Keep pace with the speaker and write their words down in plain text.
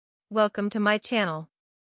Welcome to my channel.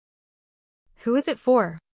 Who is it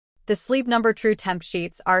for? The Sleep Number True Temp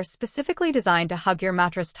sheets are specifically designed to hug your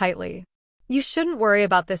mattress tightly. You shouldn't worry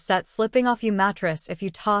about this set slipping off your mattress if you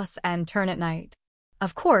toss and turn at night.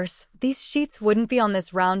 Of course, these sheets wouldn't be on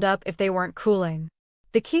this roundup if they weren't cooling.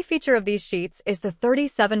 The key feature of these sheets is the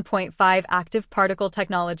 37.5 active particle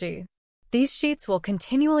technology. These sheets will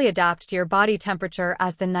continually adapt to your body temperature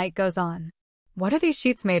as the night goes on. What are these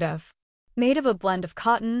sheets made of? Made of a blend of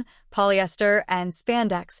cotton, polyester, and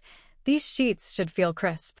spandex, these sheets should feel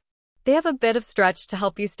crisp. They have a bit of stretch to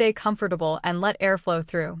help you stay comfortable and let air flow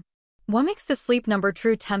through. What makes the Sleep Number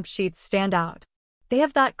True Temp sheets stand out? They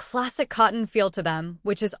have that classic cotton feel to them,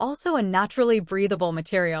 which is also a naturally breathable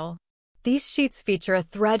material. These sheets feature a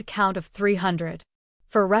thread count of 300.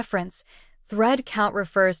 For reference, thread count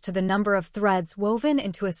refers to the number of threads woven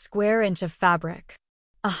into a square inch of fabric.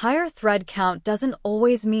 A higher thread count doesn't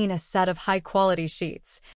always mean a set of high-quality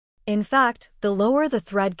sheets. In fact, the lower the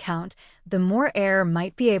thread count, the more air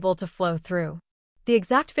might be able to flow through. The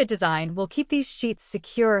exact fit design will keep these sheets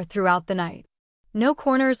secure throughout the night. No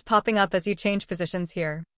corners popping up as you change positions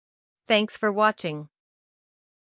here. Thanks for watching.